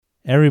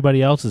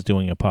Everybody else is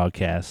doing a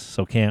podcast,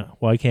 so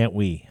why can't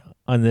we?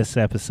 On this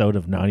episode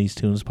of 90s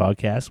Tunes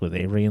Podcast with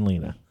Avery and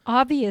Lena.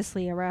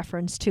 Obviously a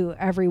reference to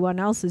everyone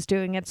else is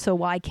doing it, so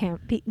why can't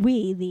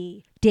we,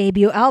 the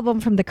debut album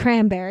from the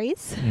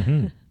Cranberries.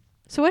 Mm-hmm.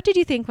 So what did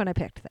you think when I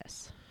picked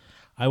this?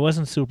 I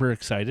wasn't super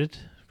excited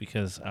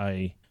because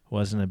I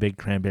wasn't a big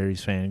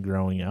Cranberries fan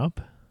growing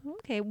up.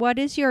 Okay, what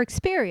is your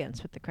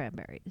experience with the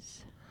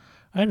Cranberries?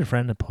 I had a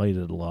friend that played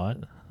it a lot,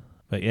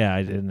 but yeah,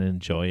 I didn't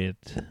enjoy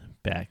it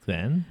back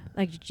then.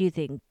 Like, did you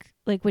think,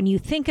 like when you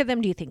think of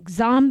them, do you think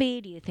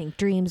Zombie? Do you think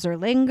Dreams or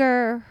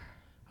Linger?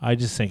 I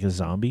just think of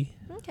Zombie.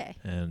 Okay.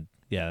 And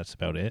yeah, that's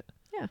about it.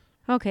 Yeah.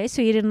 Okay,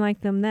 so you didn't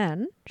like them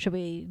then. Should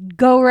we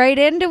go right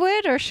into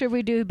it or should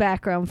we do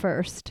background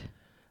first?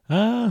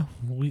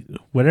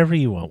 Whatever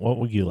you want. What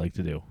would you like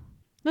to do?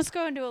 Let's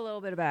go into a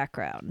little bit of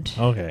background.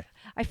 Okay.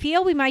 I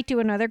feel we might do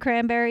another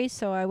Cranberries,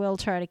 so I will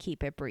try to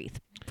keep it brief.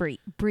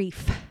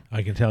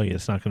 I can tell you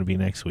it's not going to be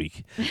next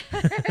week.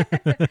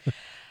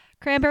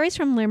 Cranberries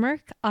from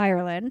Limerick,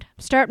 Ireland.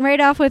 Starting right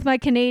off with my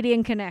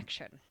Canadian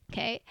connection.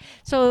 Okay,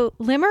 so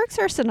limericks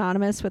are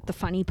synonymous with the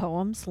funny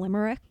poems,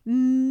 limerick.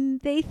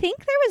 They think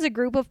there was a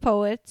group of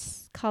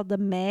poets called the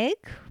Megu,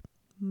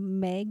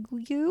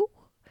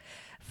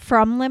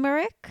 from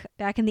Limerick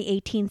back in the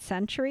 18th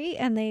century,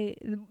 and the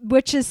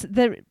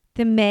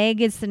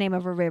Meg is the name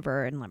of a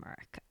river in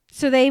Limerick.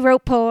 So they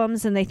wrote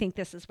poems, and they think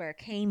this is where it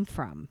came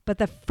from. But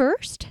the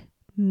first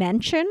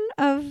mention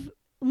of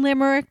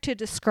Limerick to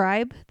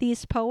describe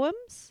these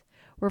poems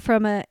were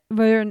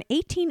in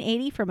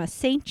 1880 from a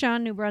St.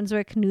 John, New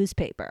Brunswick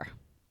newspaper.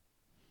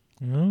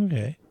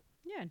 Okay.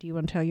 Yeah, do you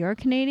want to tell your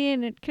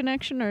Canadian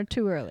connection or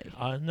too early?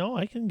 No,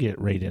 I can get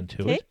right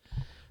into it.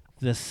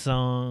 The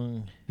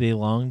song They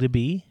Long to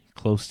Be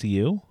Close to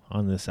You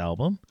on this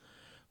album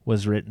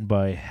was written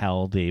by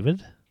Hal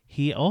David.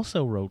 He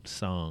also wrote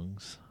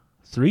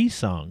 3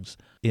 songs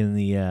in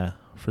the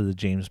for the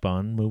James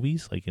Bond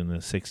movies, like in the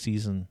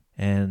 60s,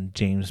 and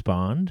James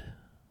Bond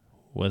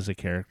was a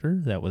character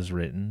that was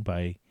written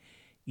by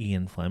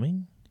Ian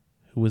Fleming,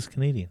 who was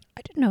Canadian.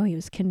 I didn't know he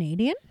was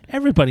Canadian.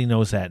 Everybody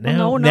knows that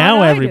now. Well,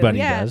 now everybody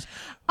does.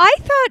 I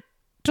thought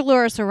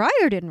Dolores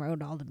O'Riordan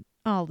wrote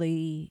all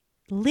the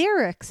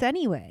lyrics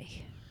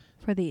anyway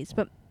for these,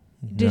 but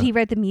did he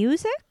write the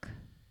music?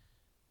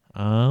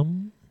 Or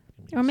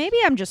maybe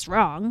I'm just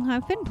wrong.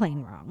 I've been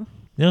playing wrong.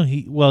 No,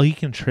 he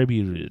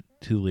contributed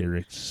to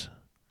lyrics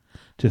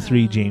to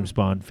 3 James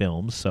Bond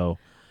films. So,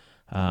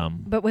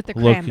 but with the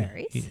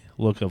Cranberries,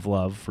 Look of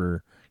Love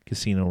for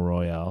Casino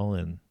Royale,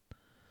 and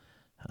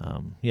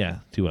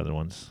 2 other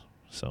ones.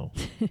 So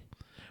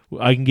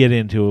I can get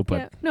into it,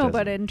 but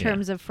but in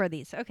terms of for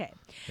these, okay.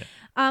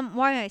 Yeah.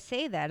 Why I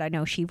say that, I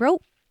know she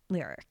wrote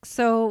lyrics.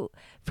 So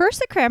first,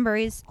 the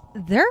Cranberries,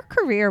 their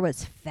career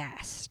was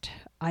fast.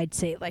 I'd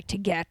say, like, to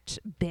get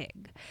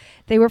big.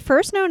 They were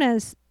first known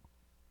as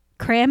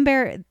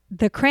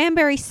The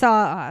Cranberries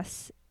Saw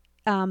Us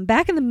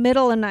back in the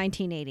middle of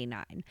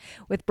 1989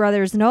 with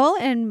brothers Noel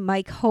and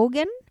Mike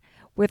Hogan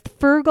with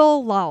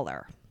Fergal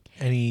Lawler.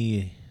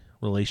 Any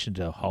relation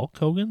to Hulk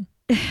Hogan?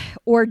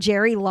 Or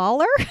Jerry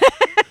Lawler?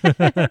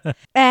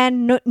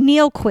 And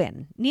Neil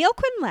Quinn. Neil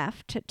Quinn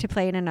left to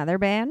play in another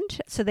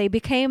band, so they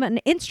became an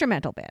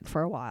instrumental band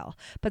for a while.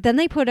 But then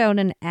they put out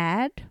an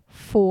ad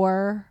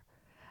for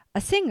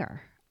a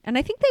singer, and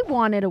I think they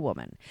wanted a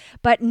woman.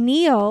 But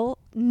Neil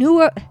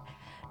knew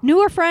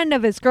a friend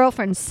of his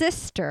girlfriend's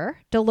sister,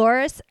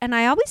 Dolores, and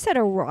I always said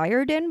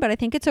O'Riordan, but I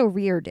think it's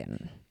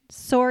O'Riordan.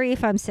 Sorry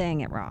if I'm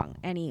saying it wrong.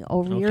 Any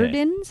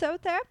O'Riordans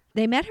out there?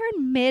 They met her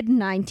in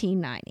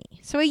mid-1990.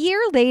 So a year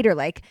later,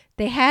 like,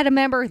 they had a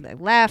member, they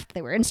left,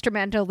 they were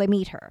instrumental, they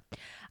meet her.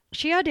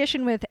 She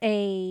auditioned with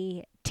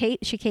a tape.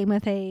 She came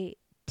with a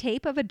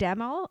tape of a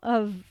demo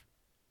of...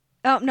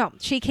 Oh, no.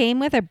 She came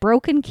with a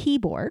broken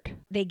keyboard.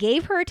 They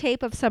gave her a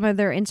tape of some of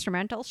their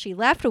instrumentals. She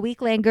left a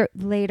week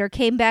later,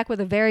 came back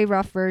with a very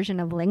rough version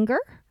of Linger.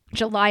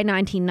 July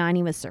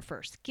 1990 was their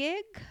first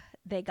gig.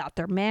 They got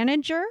their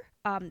manager.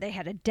 They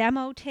had a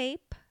demo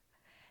tape.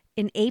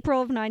 In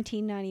April of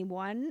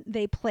 1991,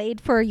 they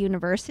played for a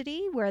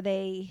university where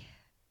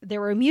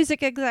there were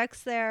music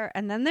execs there,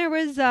 and then there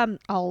was a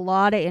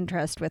lot of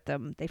interest with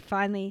them. They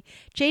finally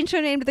changed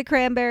their name to the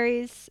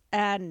Cranberries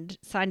and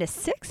signed a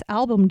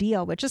 6-album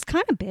deal, which is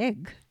kind of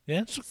big.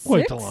 Yeah, it's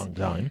quite a long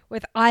time.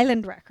 With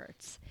Island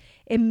Records.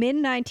 In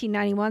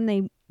mid-1991,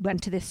 they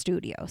went to the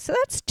studio. So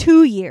that's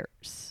 2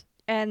 years.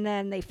 And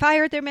then they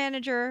fired their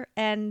manager,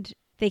 and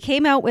they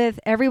came out with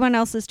Everyone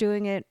Else Is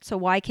Doing It, so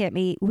why can't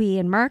we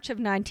in March of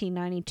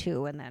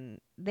 1992, and then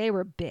they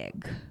were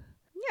big.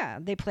 Yeah,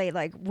 they played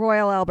like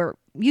Royal Albert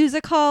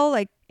Music Hall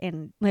like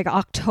in like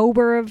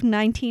October of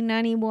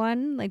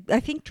 1991. Like I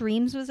think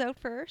Dreams was out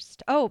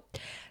first. Oh,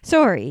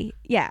 sorry.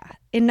 Yeah.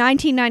 In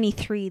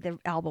 1993 the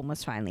album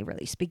was finally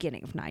released,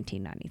 beginning of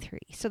 1993.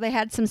 So they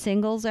had some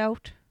singles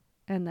out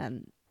and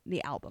then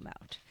the album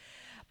out.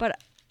 But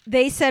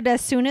they said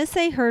as soon as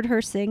they heard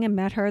her sing and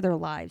met her, their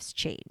lives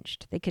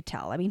changed. They could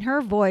tell. I mean,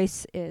 her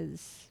voice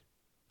is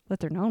what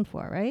they're known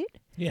for, right?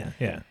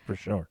 Yeah, for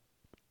sure.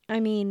 I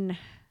mean,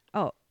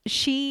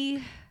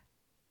 she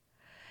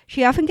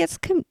often gets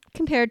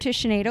compared to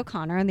Sinead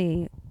O'Connor,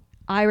 the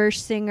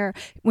Irish singer,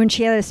 when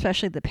she had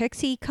especially the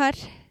pixie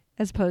cut,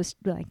 as opposed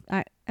to like,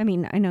 I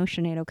mean, I know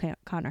Sinead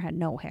O'Connor had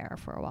no hair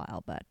for a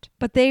while, but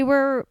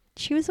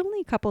she was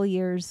only a couple of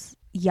years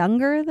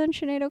younger than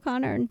Sinead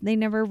O'Connor, and they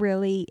never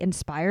really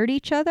inspired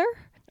each other.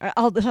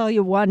 I'll tell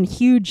you one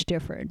huge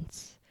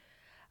difference.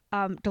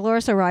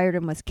 Dolores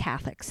O'Riordan was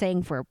Catholic,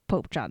 sang for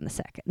Pope John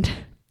II.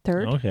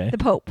 Third, Okay. the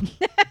Pope.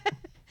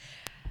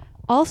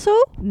 Also,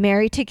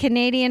 married to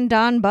Canadian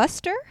Don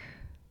Buster.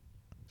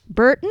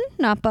 Burton,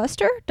 not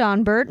Buster,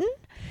 Don Burton,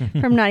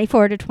 from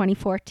 94 to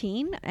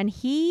 2014. And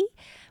he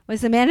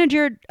was the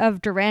manager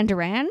of Duran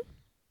Duran,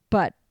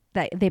 but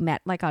they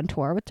met like on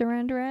tour with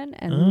Duran Duran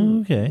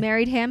and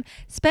married him.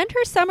 Spent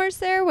her summers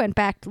there, went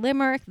back to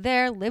Limerick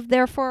there, lived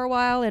there for a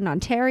while in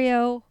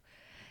Ontario,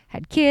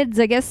 had kids.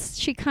 I guess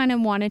she kind of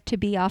wanted to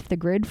be off the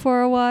grid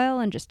for a while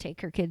and just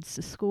take her kids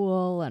to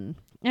school. And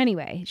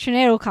anyway,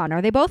 Sinead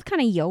O'Connor, they both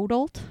kind of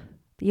yodeled.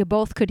 You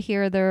both could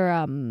hear their,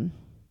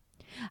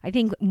 I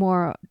think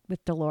more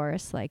with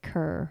Dolores, like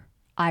her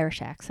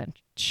Irish accent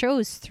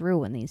shows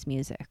through in these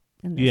music.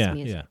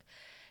 Yeah.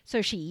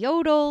 So she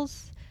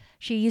yodels.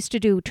 She used to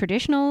do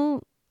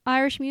traditional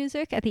Irish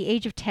music. At the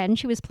age of 10,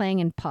 she was playing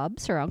in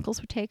pubs. Her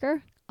uncles would take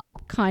her,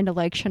 kind of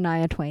like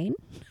Shania Twain.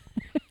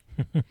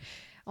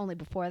 Only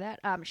before that,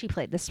 she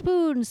played the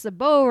spoons, the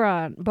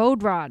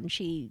bodhran.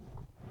 She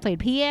played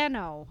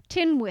piano,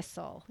 tin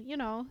whistle, you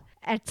know.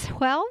 At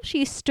 12,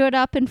 she stood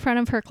up in front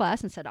of her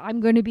class and said,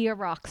 "I'm going to be a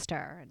rock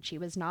star." And she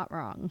was not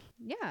wrong.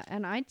 Yeah,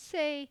 and I'd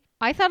say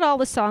I thought all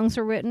the songs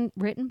were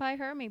written by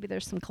her. Maybe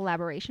there's some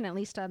collaboration, at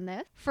least on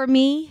this. For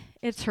me,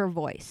 it's her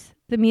voice.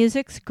 The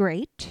music's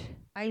great.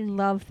 I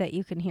love that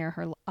you can hear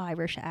her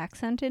Irish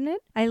accent in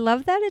it. I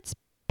love that it's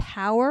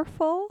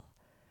powerful,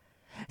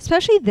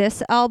 especially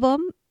this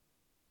album,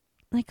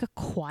 like a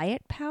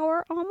quiet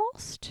power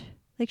almost.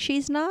 Like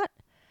she's not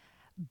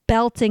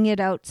belting it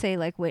out, say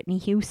like Whitney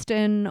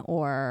Houston,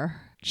 or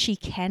she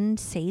can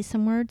say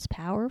some words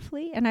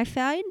powerfully. And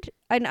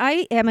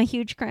I am a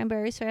huge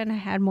Cranberries fan. I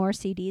had more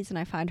CDs, and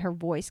I find her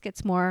voice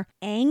gets more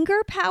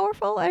anger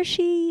powerful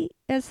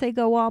as they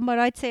go on. But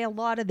I'd say a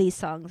lot of these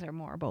songs are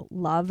more about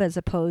love as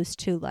opposed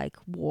to like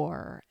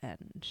war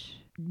and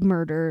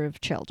murder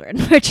of children,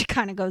 which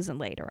kind of goes in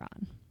later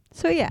on.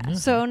 So yeah. Mm-hmm.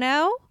 So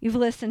now you've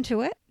listened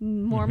to it,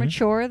 more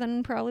mature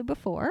than probably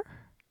before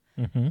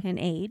in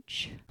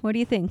age. What do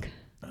you think?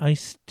 I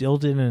still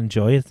didn't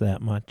enjoy it that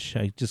much.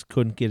 I just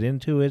couldn't get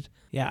into it.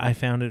 Yeah, I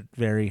found it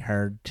very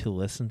hard to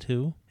listen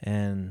to.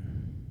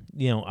 And,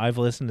 you know, I've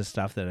listened to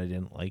stuff that I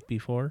didn't like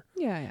before.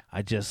 Yeah.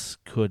 I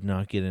just could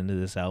not get into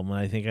this album.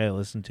 I think I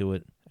listened to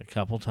it a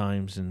couple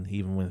times, and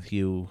even with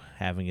you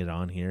having it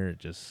on here,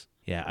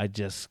 I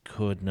just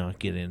could not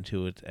get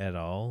into it at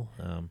all.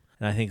 And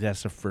I think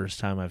that's the first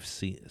time I've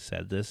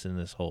said this in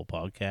this whole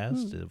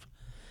podcast.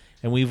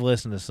 And we've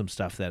listened to some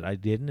stuff that I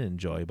didn't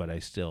enjoy, but I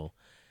still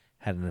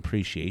had an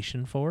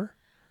appreciation for.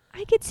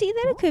 I could see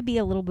that it could be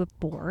a little bit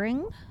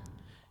boring.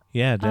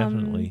 Yeah,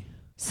 definitely.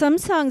 Some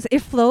songs,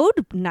 it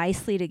flowed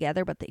nicely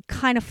together, but they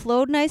kind of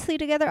flowed nicely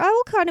together. I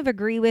will kind of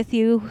agree with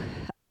you,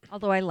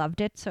 although I loved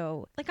it.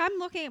 So, like, I'm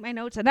looking at my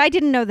notes, and I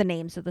didn't know the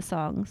names of the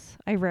songs.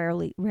 I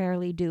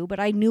rarely do, but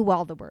I knew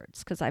all the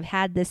words because I've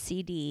had this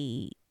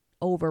CD,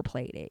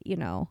 overplayed it, you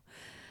know.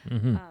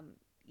 Mm-hmm.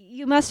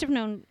 You must have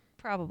known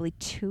probably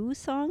 2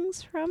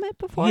 songs from it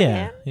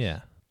beforehand. Yeah.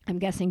 I'm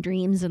guessing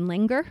Dreams and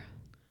Linger.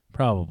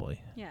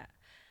 Probably. Yeah.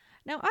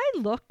 Now, I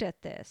looked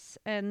at this,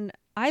 and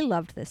I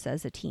loved this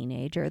as a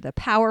teenager, the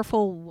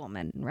powerful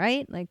woman,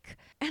 right? Like,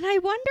 and I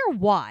wonder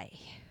why.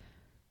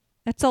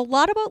 It's a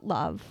lot about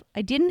love.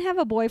 I didn't have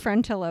a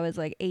boyfriend till I was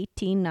like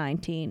 18,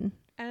 19.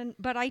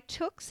 But I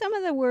took some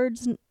of the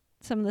words,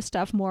 some of the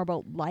stuff more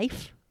about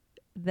life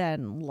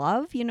than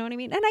love, you know what I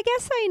mean? And I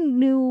guess I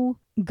knew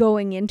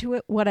going into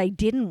it what I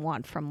didn't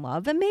want from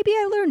love, and maybe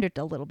I learned it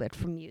a little bit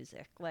from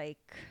music.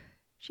 Like,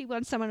 she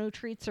wants someone who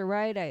treats her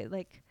right.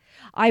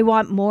 I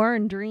want more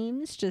in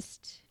dreams,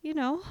 just, you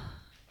know,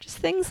 just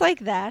things like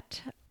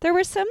that. There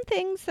were some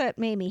things that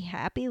made me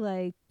happy,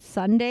 like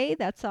Sunday,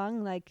 that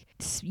song, like,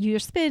 "You're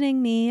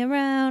Spinning Me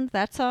Around,"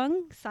 that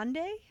song,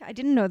 Sunday. I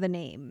didn't know the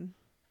name.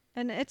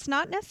 And it's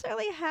not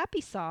necessarily a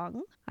happy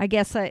song. I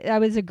guess I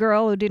was a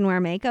girl who didn't wear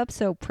makeup,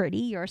 so pretty.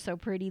 You're so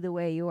pretty the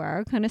way you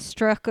are. Kind of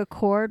struck a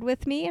chord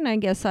with me, and I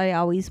guess I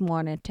always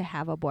wanted to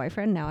have a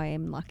boyfriend. Now I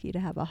am lucky to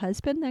have a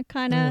husband that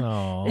kind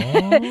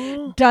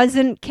of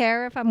doesn't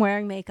care if I'm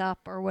wearing makeup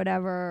or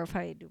whatever, or if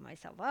I do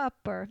myself up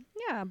or,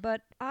 yeah.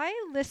 But I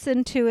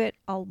listen to it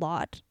a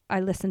lot. I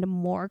listen to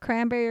more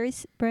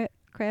Cranberries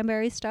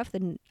stuff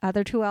than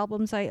other 2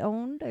 albums I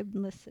owned.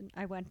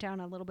 I went down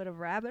a little bit of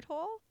rabbit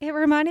hole. It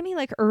reminded me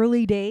like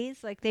early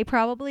days, like they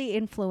probably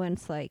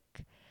influenced like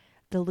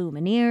the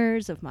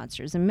Lumineers of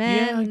Monsters and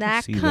Men,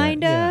 that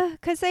kind of,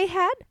 because they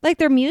had, like,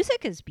 their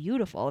music is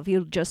beautiful. If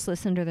you just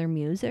listen to their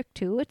music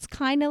too, it's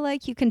kind of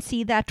like you can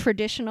see that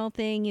traditional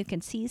thing. You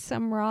can see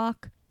some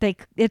rock.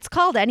 It's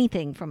called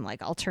anything from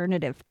like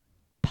alternative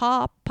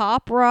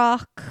pop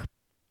rock,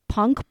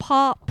 punk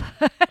pop,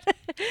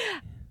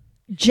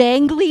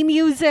 jangly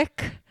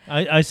music.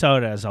 I saw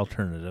it as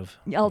alternative.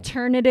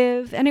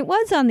 Alternative, and it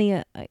was on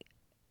the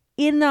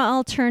in the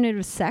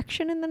alternative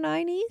section in the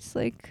 90s.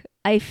 Like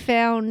I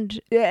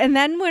found, and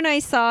then when I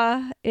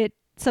saw it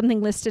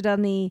something listed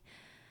on the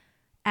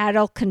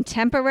adult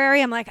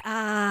contemporary, I'm like,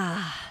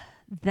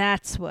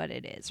 that's what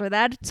it is, or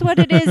that's what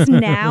it is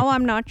now.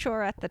 I'm not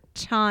sure at the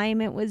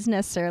time it was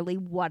necessarily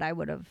what I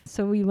would have.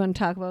 So we want to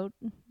talk about.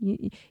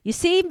 You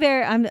see,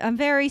 I'm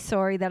very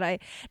sorry that I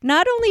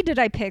not only did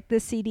I pick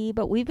this CD,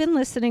 but we've been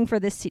listening to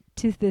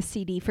this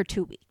CD for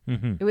 2 weeks.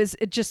 Mm-hmm.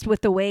 It just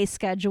with the way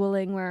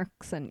scheduling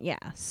works, and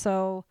yeah.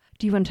 So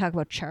do you want to talk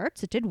about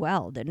charts? It did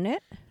well, didn't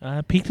it?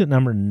 Peaked at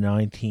number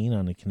 19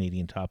 on the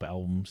Canadian Top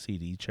Album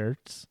CD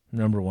charts,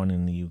 number 1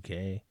 in the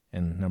UK,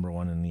 and number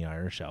 1 in the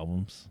Irish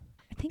albums.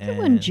 I think it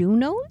won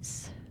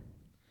Junos.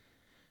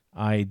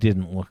 I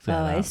didn't look that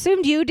up. I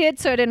assumed you did,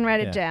 so I didn't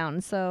write it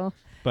down. So,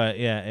 but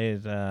yeah,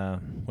 it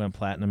went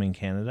platinum in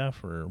Canada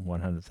for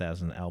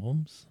 100,000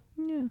 albums.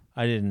 Yeah,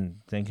 I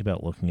didn't think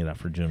about looking it up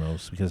for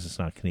Junos because it's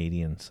not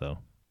Canadian. So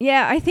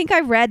yeah, I think I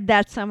read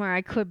that somewhere.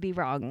 I could be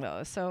wrong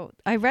though. So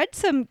I read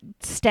some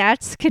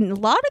stats. A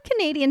lot of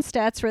Canadian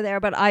stats were there,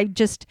 but I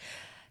just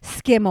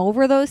skim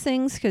over those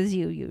things because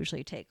you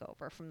usually take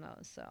over from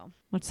those. So,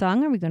 what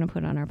song are we going to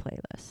put on our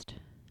playlist?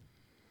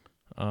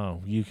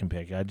 Oh, you can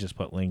pick. I just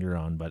put Linger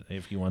on, but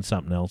if you want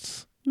something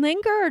else.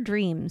 Linger or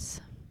Dreams?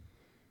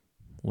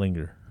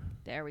 Linger.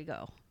 There we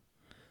go.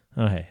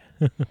 Okay.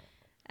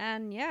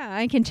 And yeah,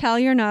 I can tell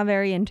you're not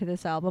very into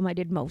this album. I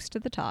did most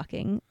of the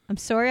talking. I'm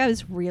sorry I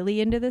was really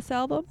into this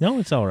album. No,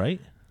 it's all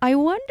right. I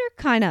wonder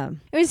it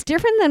was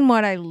different than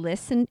what I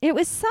listened. It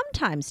was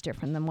sometimes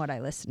different than what I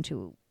listened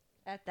to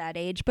at that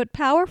age, but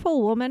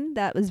Powerful Woman,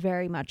 that was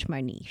very much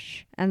my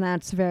niche. And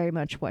that's very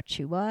much what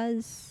she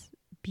was.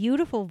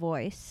 Beautiful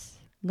voice.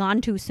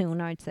 Gone too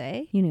soon, I'd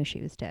say. You knew she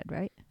was dead,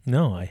 right?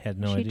 No, I had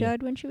no idea. She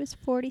died when she was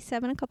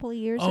 47 a couple of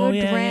years ago. ago.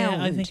 Yeah,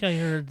 drowned. yeah, I think I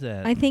heard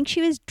that. I think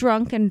she was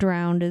drunk and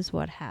drowned is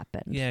what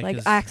happened. Yeah, like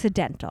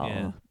accidental.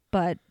 Yeah.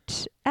 But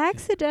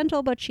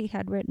accidental, but she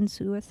had written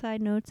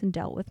suicide notes and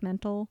dealt with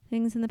mental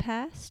things in the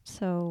past.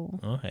 So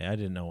Okay, I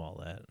didn't know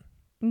all that.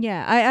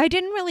 Yeah, I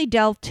didn't really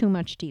delve too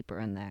much deeper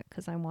in that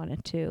because I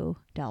wanted to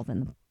delve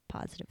in the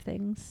positive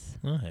things.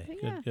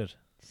 Okay, good.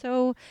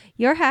 So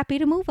you're happy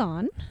to move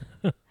on.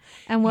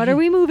 And what are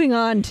we moving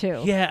on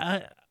to?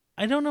 Yeah,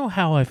 I don't know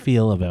how I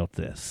feel about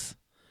this.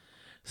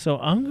 So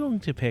I'm going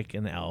to pick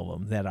an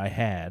album that I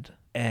had,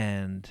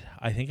 and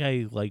I think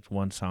I liked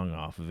one song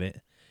off of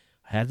it.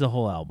 I had the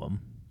whole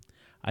album.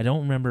 I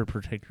don't remember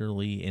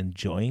particularly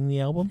enjoying the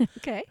album.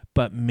 Okay.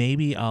 But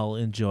maybe I'll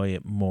enjoy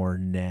it more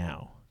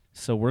now.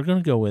 So we're going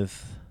to go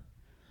with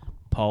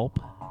Pulp,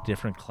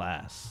 Different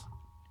Class.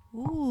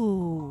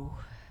 Ooh.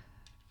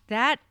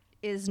 That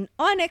is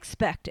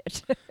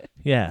unexpected.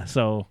 Yeah,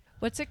 so...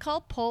 What's it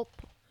called? Pulp?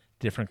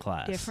 Different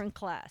Class. Different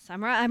Class.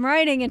 I'm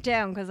writing it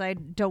down because I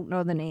don't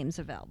know the names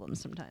of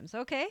albums sometimes.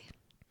 Okay.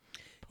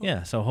 Pulp.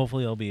 Yeah, so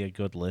hopefully it'll be a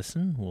good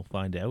listen. We'll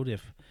find out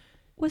if...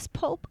 Was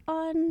Pulp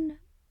on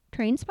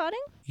Trainspotting?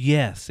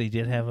 Yes, they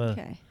did have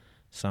a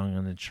song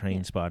on the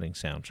Trainspotting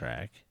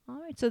soundtrack.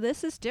 All right, so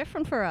this is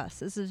different for us.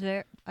 This is,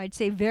 I'd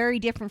say, very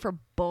different for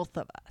both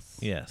of us.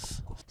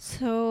 Yes.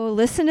 So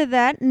listen to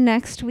that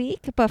next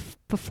week. But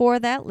before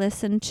that,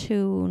 listen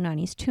to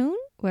 90s Tune,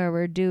 where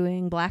we're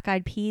doing Black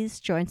Eyed Peas,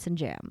 Joints and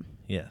Jam.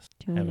 Yes.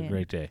 Tune have in. a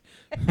great day.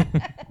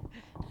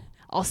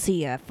 I'll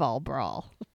see you at Fall Brawl.